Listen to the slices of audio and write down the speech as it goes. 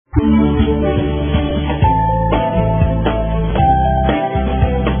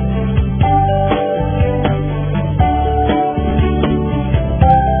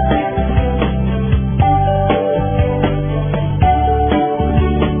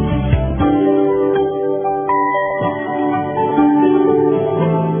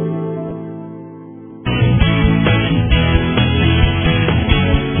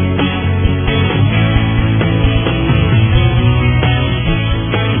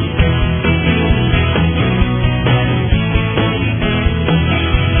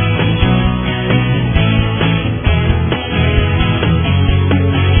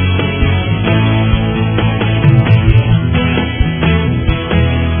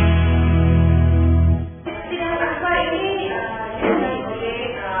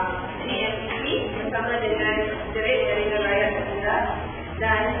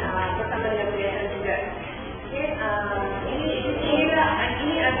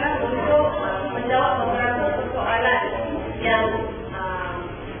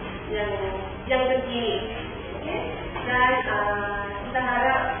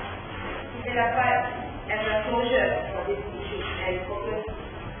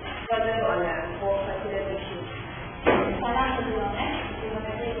pada soalan for facilitation. Salam kedua, terima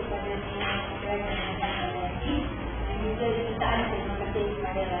kasih kepada semua yang menonton hari dan juga jutaan terima kasih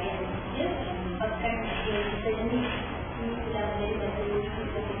kepada rakyat Malaysia yang menyebabkan kita ini sudah menjadi satu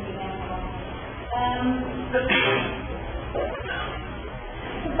kepentingan awam.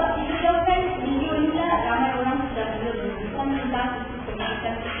 Sebab disebabkan video ini lah ramai orang sudah mula menunjukkan tentang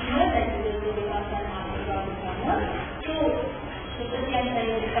pendidikan sosial dan juga kebebasan mahasiswa bersama. So, seperti yang saya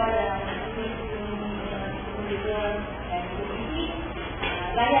beritahu dalam juga dan posisi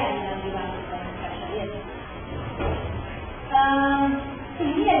rakyat adalah dibangkitkan dekat saya.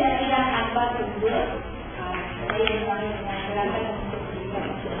 Ini adalah bidang akhbar kedua saya yang kami menjalankan untuk pendidikan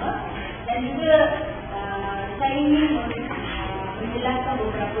nasional dan juga saya ingin menjelaskan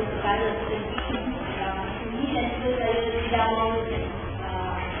beberapa perkara seperti ini dan juga saya tidak mahu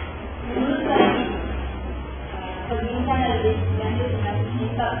meneruskan perbincangan lebih lanjut dengan ini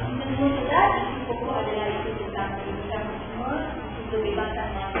sebab kita semua sedar isu pokok adalah isu tentang pendidikan semua, isu kebebasan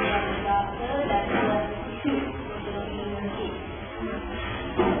mahasiswa berbahasa dan juga isu ekonomi Indonesia.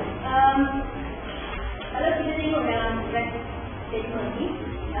 Kalau kita tengok dalam statement ini,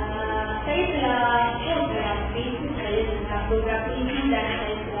 saya telah share dalam Facebook saya tentang beberapa isu dan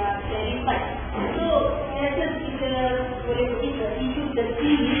saya telah clarify. So, saya rasa kita boleh pergi ke isu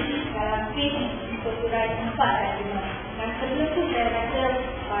tertinggi dalam page peraturan 4 dan 5. Dan sebelum itu saya rasa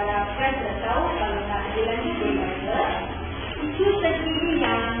para press dah tahu kalau nak ada lagi boleh baca. Isu tertinggi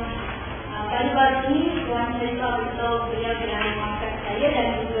yang baru-baru ini Tuan Sherifah beritahu beliau telah memaafkan saya dan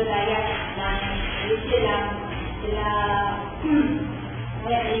juga rakyat dan Malaysia yang telah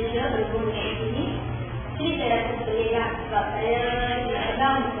rakyat Malaysia berhubung dengan ini. Jadi saya rasa peliklah sebab saya tidak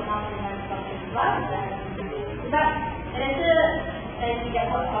pernah minta maaf dengan Tuan Sherifah dan sebab saya rasa saya tidak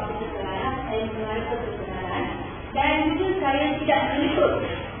buat apa-apa kesalahan, saya mengaku kesalahan dan juga saya tidak menuntut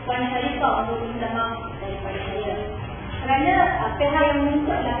Tuan Sherifah untuk minta maaf daripada saya. Kerana pihak yang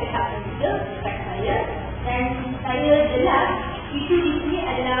menuntut adalah pihak juga, bukan saya. Dan saya jelas isu di sini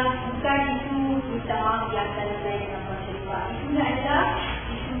adalah bukan isu minta maaf yang antara saya dengan Tuan Sherifah. Isunya adalah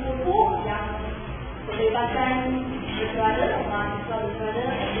isu pokok yang kebebasan bersuara, mahasiswa bersuara,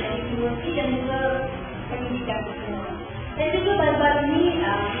 universiti dan juga pendidikan semua. Dan juga baru-baru ini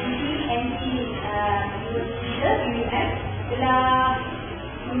UM telah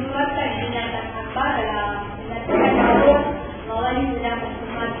mengeluarkan jenazah akhbar dalam menyatakan bahawa Bawani sedang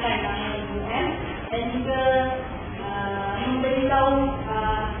mencemarkan nama UM dan juga memberitahu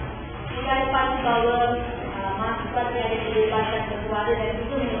secara pasti bahawa mahasiswa tiada kebebasan bersuara dan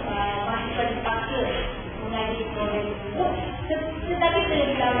juga mahasiswa dipaksa menghadiri program tersebut. Tetapi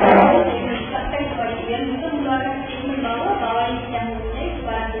terlebih dahulu saya mengucapkan kepada dia juga mengeluarkan statement bahawa Bawani tidak mempunyai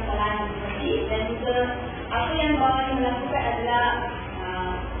sebarang kesalahan universiti dan juga apa yang Bawani melakukan adalah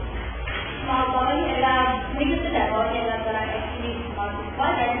Bawani adalah mereka sedar Bawani adalah seorang aktivis mahasiswa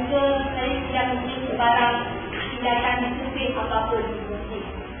dan juga saya tidak mempunyai sebarang tindakan survei apa-apa di universiti.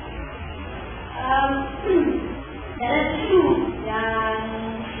 Dalam isu yang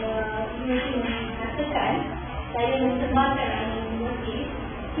mengatakan saya mencemarkan universiti,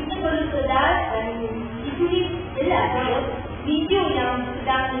 kita perlu sedar dan isu ini jelas bahawa video yang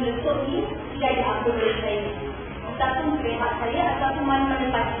sedang meletup ini tidak diupload oleh saya ataupun pihak saya ataupun mana-mana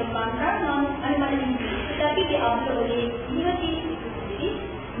parti pembangkang mana-mana video, tetapi diupload oleh universiti itu sendiri.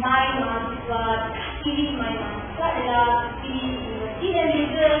 My mahasiswa, series My mahasiswa adalah series universiti dan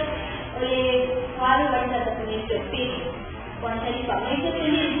juga oleh Suara Wanita Satu Malaysia, page Puan Sherifah. Mereka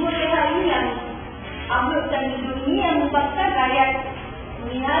sendiri dua pihak ini yang uploadkan video ini yang menyebabkan rakyat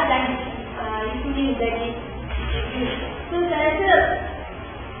melihat dan isu ini menjadi isu. So saya rasa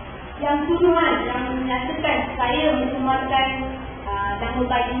yang tuduhan yang menyatakan saya mencemarkan nama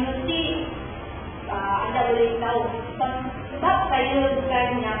baik universiti, anda boleh tahu sebab saya bukan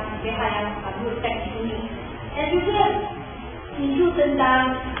yang pihak yang uploadkan isu ini. Dan juga isu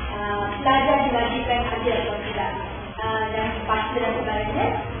tentang pelajar diwajibkan hadir atau tidak dan paksa dan sebagainya.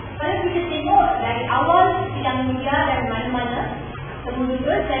 Kalau kita tengok dari awal sidang media dan mana-mana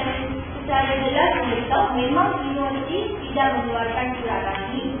semula saya secara jelas memberitahu memang universiti tidak mengeluarkan surat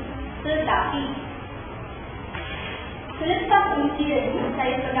rasmi, tetapi selepas insiden ini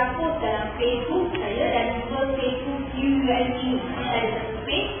saya pernah post dalam Facebook saya dan juga Facebook UUNT. Saya ada satu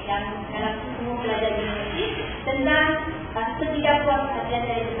page dan dalam semua pelajar universiti tentang ketidakpuas hatian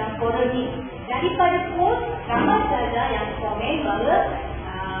saya tentang forum ini. Daripada post ramai pelajar yang komen bahawa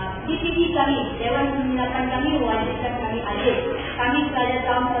DPD kami, Dewan Pembinaan kami mewajibkan kami hadir. Kami pelajar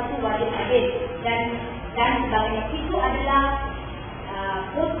tahun 1 wajib hadir dan sebagainya. Itu adalah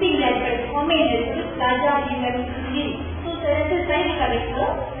posting daripada komen daripada pelajar di universiti sendiri. So saya rasa saya dikata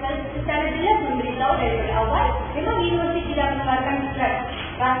beritahu daripada awal, memang universiti tidak mengeluarkan surat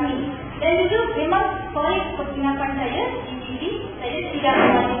rasmi. Dan juga memang kolej penginapan saya, ITB, saya tidak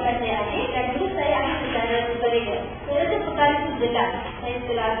memastikan saya adik dan juga saya adik secara berbeza. Saya rasa perkara itu jelas, saya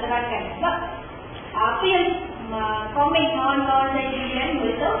telah terangkan. Sebab apa yang komen kawan-kawan saya yang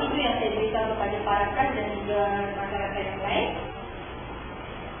beritahu, itu yang saya beritahu kepada para rakan dan juga masyarakat yang lain.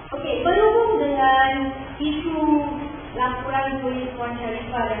 Okey, berhubung dengan isu laporan polis Puan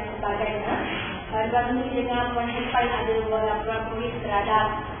Sharifah dan sebagainya, baru dengan Puan Sharifah ada buat laporan polis terhadap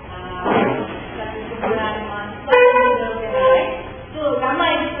satu kumpulan mahasiswa. So,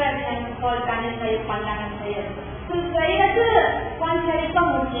 ramai juga yang call kanan saya, pandangan saya. So, saya rasa Puan Sharifah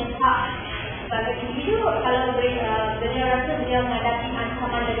mempunyai hak sebagai individu. Kalau beliau rasa beliau menghadapi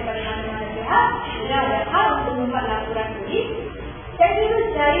ancaman daripada mana-mana pihak, beliau ada hak untuk membuat laporan polis. Dan juga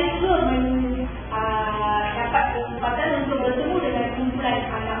saya juga dapat kesempatan untuk bertemu dengan kumpulan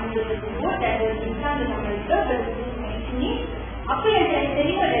anak muda tersebut dan berbincang dengan mereka, bertemu dengan ini. Apa yang saya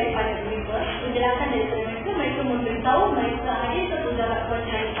terima daripada mereka, penjelasan daripada mereka memberitahu mereka ada satu jalan Puan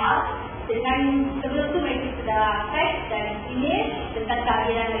Sharifah dengan sebelum itu mereka sudah teks dan email tentang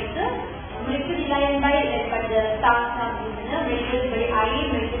kehadiran mereka. Mereka dilayan baik daripada staff-staff di sana, mereka diberi air,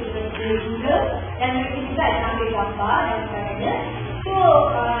 mereka juga dan mereka juga ada ambil gambar dan sebagainya. So,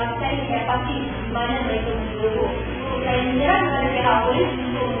 saya tidak pasti di mana mereka menjuru. So, saya menyerang kepada pihak polis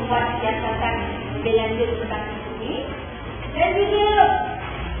untuk membuat siasatan lebih lanjut tentang ini. Dan juga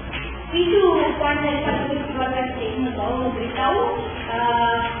isu Puan Sharifah juga keluarkan statement bahawa memberitahu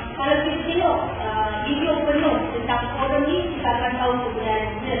kalau kita tengok video penuh tentang forum ni, kita akan tahu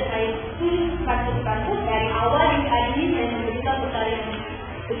sebenarnya saya tulis kasus-kasus dari awal hingga akhir dan memberitahu perkara yang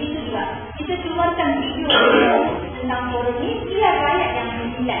begitu juga. Kita keluarkan video penuh tentang forum ni, biar rakyat yang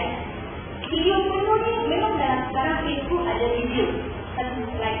menilai. Video penuh ni memang dalam sekarang Facebook ada review.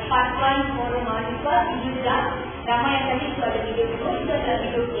 Like part 1 forum mahasiswa, video juga. Ramai yang tadi itu ada video penuh, itu adalah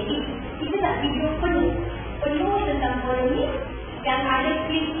video edit. Kita nak video penuh tentang forum ni, yang ada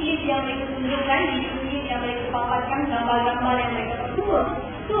klip-klip yang mereka tunjukkan, klip yang mereka paparkan, gambar-gambar yang mereka semua.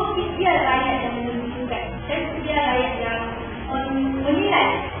 So, biar rakyat yang menunjukkan dan biar rakyat yang menilai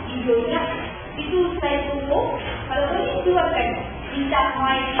video ni. Itu saya tunggu. Kalau boleh keluarkan minta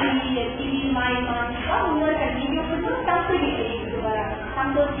TV My mahasiswa mengeluarkan video penuh tanpa edit itu barang,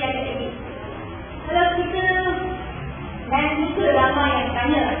 tanpa tiada edit. Kalau kita dan juga ramai yang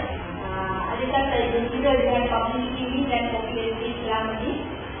tanya adakah saya berkira dengan publicity ini dan popularity selama ini.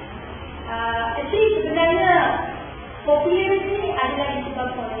 Actually sebenarnya popularity ini adalah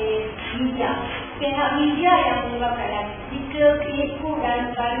disebabkan oleh media. Pihak media yang menyebabkan Twitter, Facebook dan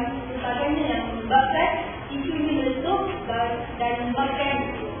sebagainya yang menyebabkan isu ini meletup dan menyebabkan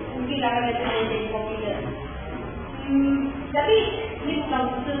mungkin akan jadi popular. Tapi ini bukan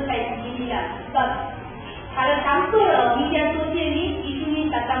betul saya beginilah. Sebab kalau tanpa media sosial ni, isu ni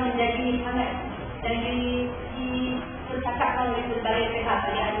takkan menjadi sangat dan dipercakapkan oleh berbagai pihak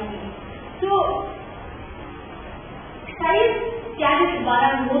pada hari ini. So, saya tiada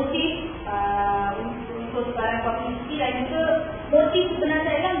sebarang motif untuk sebarang publicity dan juga motif sebenar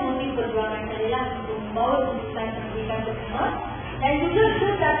saya lah, motif perjuangan saya lah untuk membawa tuntutan pendidikan bersama. Dan juga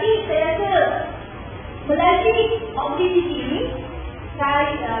tapi saya rasa melalui aktiviti ini,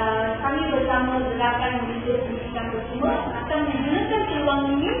 kami bersama gerakan menuntut pendidikan bersama akan menggunakan peluang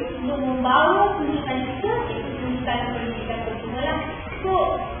ini untuk membawa tuntutan kita, iaitu tuntutan pendidikan bersama lah. So,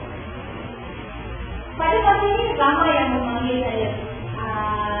 pada masa ini ramai yang memanggil saya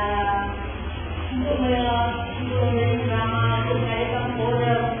untuk menjadi ramai, untuk mengadakan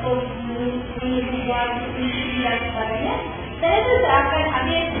forum, untuk menyebar diskusi dan sebagainya. Saya rasa saya akan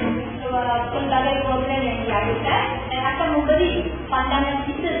ambil pelbagai program yang diadakan dan akan memberi pandangan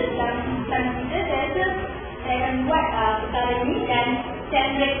kita tentang tuntutan kita. Saya rasa saya akan buat perkara ini dan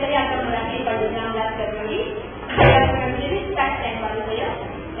session saya akan berakhir pada 16 Februari. Saya akan menjadi start yang baru saya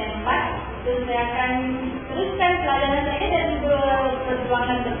dan 4. So, saya akan teruskan pelajaran saya dan juga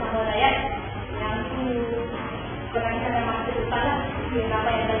perjuangan bersama rakyat yang itu berancang masa depan lah.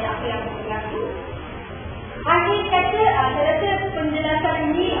 Ramai yang banyak apa yang berlaku. Akhir kata, saya rasa penjelasan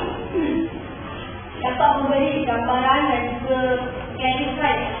ini dapat memberi gambaran dan juga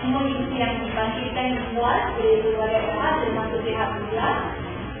clarify semua isu yang dibangkitkan dibuat oleh berbagai pihak termasuk pihak media.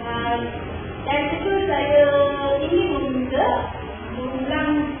 Dan itu saya ingin meminta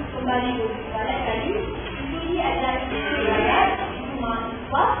mengulang kembali beberapa kali. Isu ini adalah isu rakyat, isu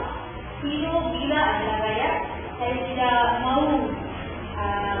mahasiswa. Hero bila adalah rakyat. Saya tidak mahu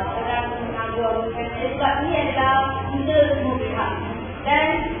orang mengaku-akukan sebab ini adalah kita semua pihak.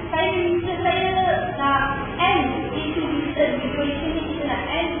 Dan saya nak end isu kita di polisi ni, kita nak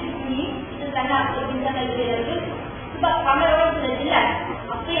end isu ni, kita tak nak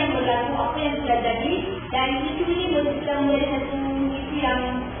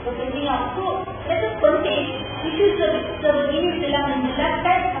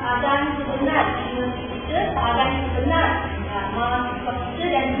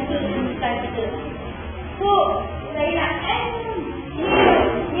kita. So, saya nak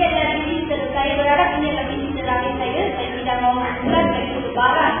ini adalah diri saya berharap ini adalah diri terakhir saya tidak mahu bukan bagi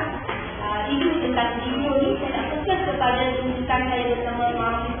lebaran isu tentang video ni. Saya nak fokus kepada tuntutan saya bersama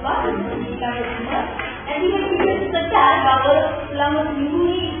mahasiswa kita bersama, dan juga sedar bahawa selama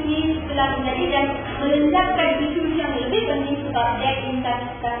seminggu ini telah menjadi dan melendapkan isu yang lebih penting sebab debt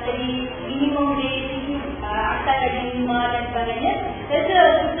intensity, minimum rate, isu asal dari rumah dan sebagainya. Saya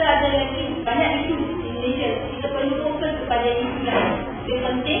rasa ada lagi banyak isu di Malaysia. Kita perlu fokus kepada isu yang lebih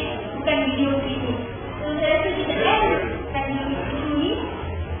penting, bukan video ini. So saya rasa kita akan isu ini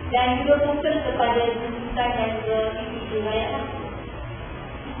dan juga fokus kepada tuntutan dan juga isu rakyat.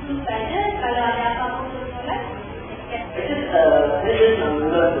 Itu saja. Kalau ada apa-apa soalan, saya nak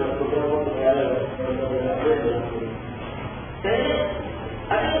mula beberapa perkara. Saya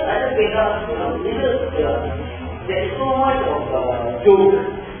ada beza there is so much of joke.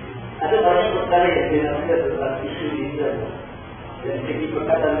 Ada banyak perkara yang dinamakan tentang isu lisan. Dari segi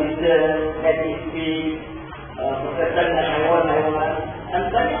perkataan lisan, etnik, perkataan dengan haiwan-haiwan. Dan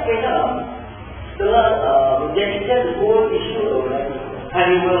banyak beza telah menjadikan the whole issue like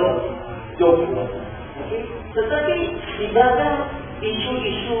animal joke. Okay? Tetapi di belakang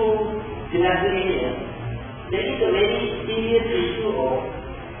isu-isu jenazah ini, there is a very serious issue of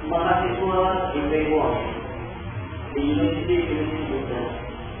mahasiswa in Bawani, the university.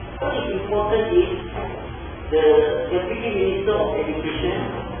 What is important is the Deputy Minister of Education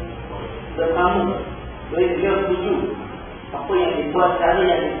bersama dia setuju apa yang dibuat, cara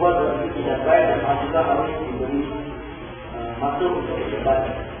yang dibuat dalam itu tidak baik dan mahasiswa harus diberi masa untuk berdebat.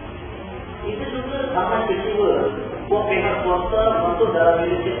 Itu juga amat kecewa buat pihak swasta masuk dalam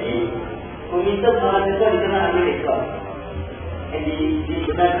universiti meminta mahasiswa dikenal ambil ikhlas dan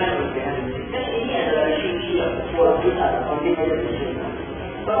dibenarkan oleh pihak universiti. Dan ini adalah isu-isu yang kuat kita fundamental issue.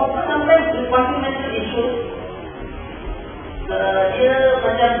 Sebab sampai fundamental issue dia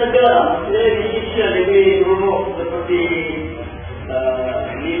macam tegar, dia isu lebih rumit seperti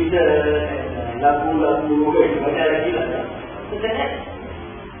litter, lagu-lagu banyak lagi lah. Sebenarnya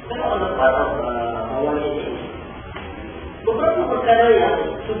on the part of Bawani ini, beberapa perkara yang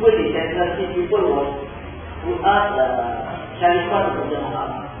cuba disentrasi people was to ask Sharifah untuk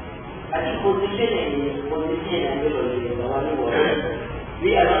maaf. I think posisi yang ambil oleh Bawani was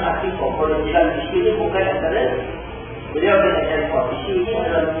we are not asking for political isu ini bukan antara beliau dengan Sharifah. Isu ini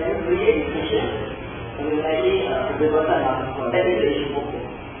adalah mengenai free education, mengenai kebebasan mahasiswa. That is the issue pokok.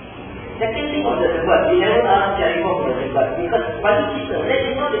 Second thing of the debat, we never ask Sharifah for the debat because bagi kita, that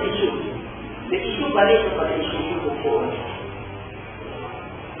is not the issue. The issue balik kepada isu-isu pokok.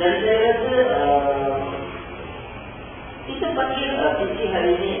 Dan saya rasa kita panggil sisi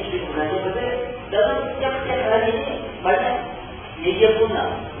hari ini sebenarnya betul. Dalam setiap hari ini banyak media pun nak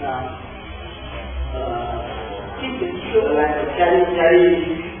kita isu cari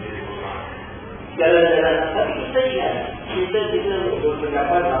jalan-jalan. Tapi kita ingat kita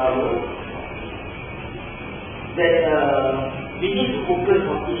berpendapat bahawa that we need to focus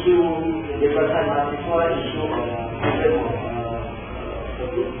on isu kebebasan mahasiswa, isu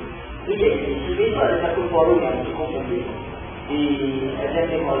isu itu ada satu forum yang cukup penting di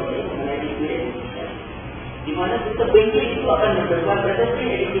SMK College mengenai isu education, di mana kita bengkel itu akan berdebat whether free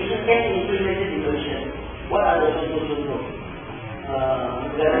education can implemented in Malaysia. What are the contoh-contoh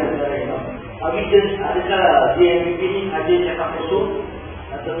negara-negara yang adakah DMPP ini ada cakap kosong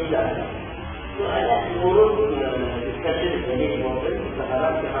atau tidak? So ada seluruh discussion is very important. Kita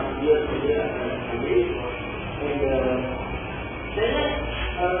harap pihak dia akan ambil. Dan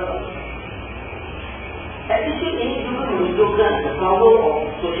attitude ini juga menunjukkan the power of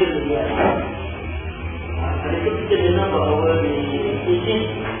social media. Adakah kita dengar bahawa di ISIS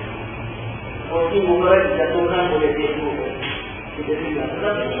Hosni Mubarak dijatuhkan oleh Facebook? Kita dengar.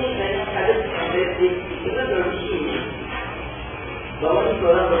 Tetapi ini saya ada kita berisi bahawa ini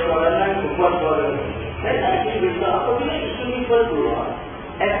seorang persoalan berbuat suara. Saya tak ingin beritahu apabila isu ini keluar,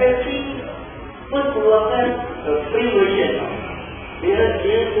 FLC pun keluarkan free version. Dia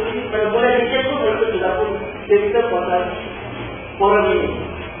tulis pada boleh dicek pun mereka sudah pun cerita pasal forum ini.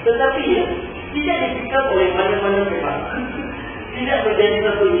 Tetapi tidak dipikir oleh mana-mana pihak. Tidak menjadi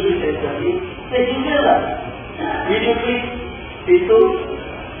satu isu sensasi. Sehinggalah video klip itu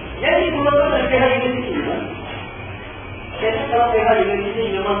yang dikeluarkan oleh pihak universiti. Jadi kalau pihak universiti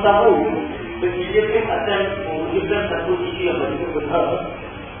memang tahu video klip akan mewujudkan satu isu yang begitu besar,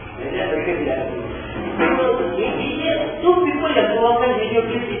 jadi mereka tidak tahu. Two people yang keluarkan video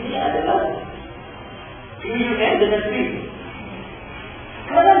klip ini adalah UN dengan Swiss.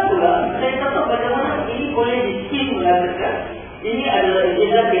 Sekarang pula saya tahu bagaimana ini boleh di-skim mengatakan ini adalah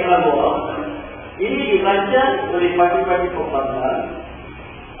agenda pihak luar Ini dirancang oleh parti-parti pembangkang.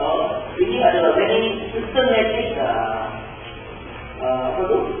 Ini adalah very systematic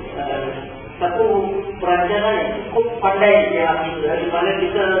satu perancangan yang cukup pandai yang di mana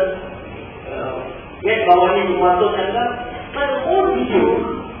kita Bawani dimasukkan pada video.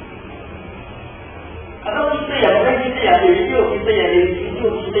 Kalau kita yang ada video, kita yang ada video,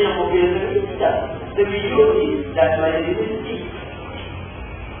 kita yang popular tidak. The video is that by the university.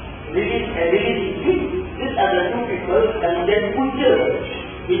 These are the two people and then puja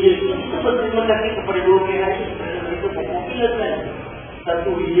video itu. Kita berterima kasih kepada dua pihak ini kerana mereka mempopularkan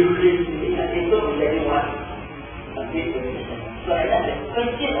satu video klip ini dan itu menjadi so I have a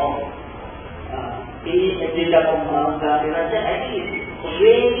question of ini agenda pembangunan kerajaan. I think it's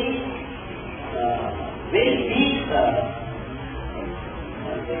very big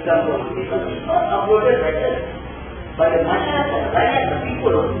example because it's not uploaded by the masyarakat, rakyat, the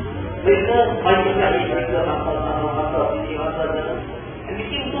people. Mereka banyak kali mereka hafal and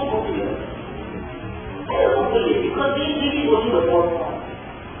became so popular. They are popular because they really only the forefront.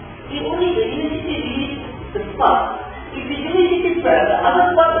 The university released the spark. If the university spread, the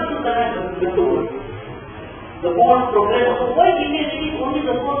other part is the tool. The bond program also, why did they release only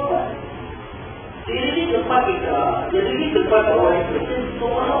the first part? They released the part of our education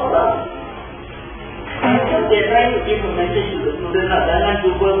so much. Because they are trying to give a message to the students, jangan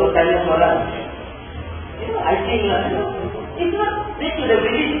cuba bertanya soalan. I think it's not, they should have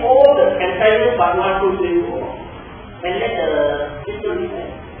released all the entire part 1, 2, 3, 4 and let the people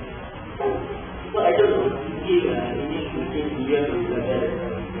decide. So I don't know, ini mungkin dia belajar.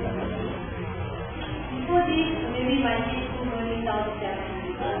 So this maybe might be 20,000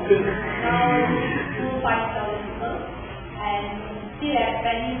 people, now to 5,000 people, and still at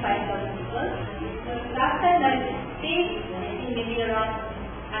 25,000 people. So last time I stayed, I think maybe around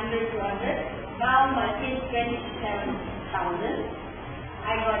 100 to 100. Now my case 27,000.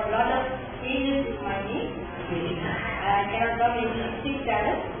 I got a lot of changes in my name. I cannot come in 6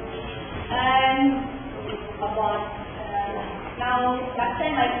 channels. And about now, last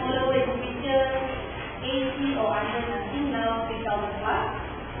time I followed a picture 80 or 100 nothing, now 3,000 plus.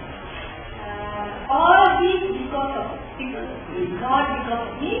 All this because of people, not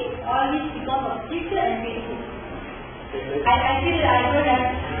because of me, all this because of teacher and Facebook. I feel I don't have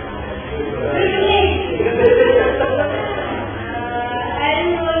privilege.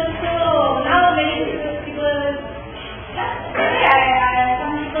 And also now many people,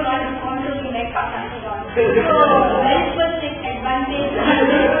 some people want to sponsor me like partner. So many people take advantage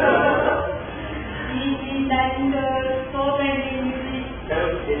in that so many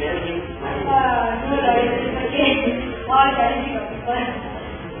all challenging of people.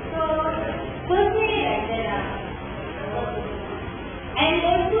 So personally like that. And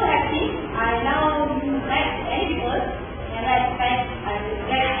also happy, I now like any people and I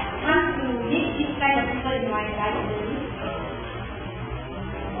want to meet this kind of people in my life journey.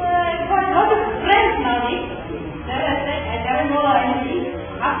 I got a lot of friends nowadays. I never know anything.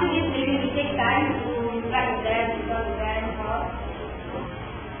 After this maybe we take time to interact with them, talk with them, talk.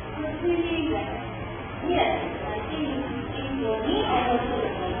 So it's really like, yes, I think it's for me and also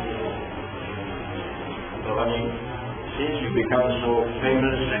for you. Bawani, since you become so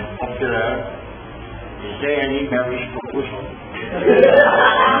famous and popular, is there any marriage proposal?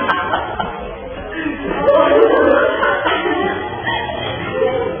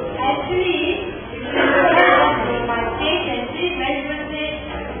 Actually, my case and she's very much say,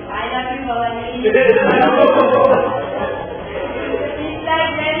 I love you, Bawani. It's like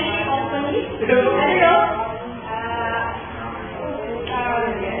very openly. I don't know.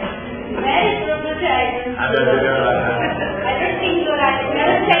 Very properly, I don't think so. I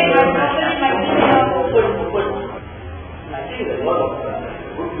never said my properly, my people are open. I think there's a lot of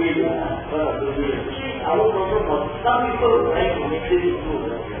goodwill. Our problem was some people trying to make this into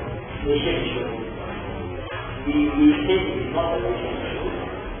a nation issue. We say it's not a nation issue.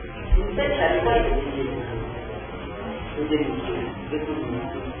 Instead, clarify the issue. This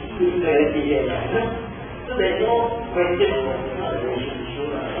is clarity here. So there's no question of it's not a nation issue.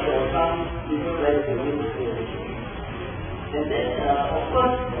 There are some people like to make it a nation issue. And then, of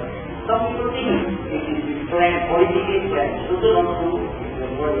course, some people think it is planned, politically planned. So not true,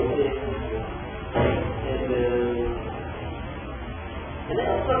 is what they say. And then,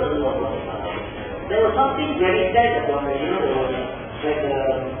 of course, there was something very sad about it. There was like,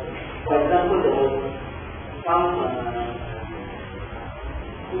 for example, there was some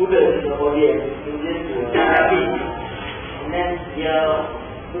students in the audience, students who were happy, and then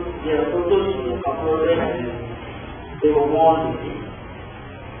their photos were uploaded and they were warned.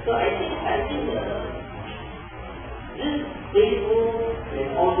 So I think this Facebook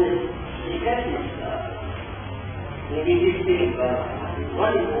and all this, it has its negative thing, but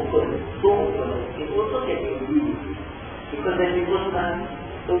one is open, so open, it also can be used. Because when people start,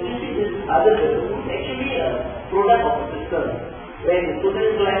 so you see this other person who is actually a product of a system. When the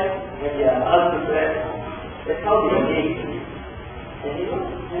students class, when they are allowed to class, that's how they are made. And you know,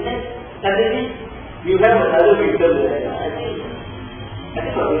 and then suddenly you have another victim there. I think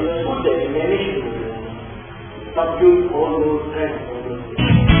it's good that we manage to subdue all those kinds of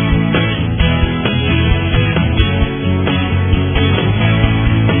problems.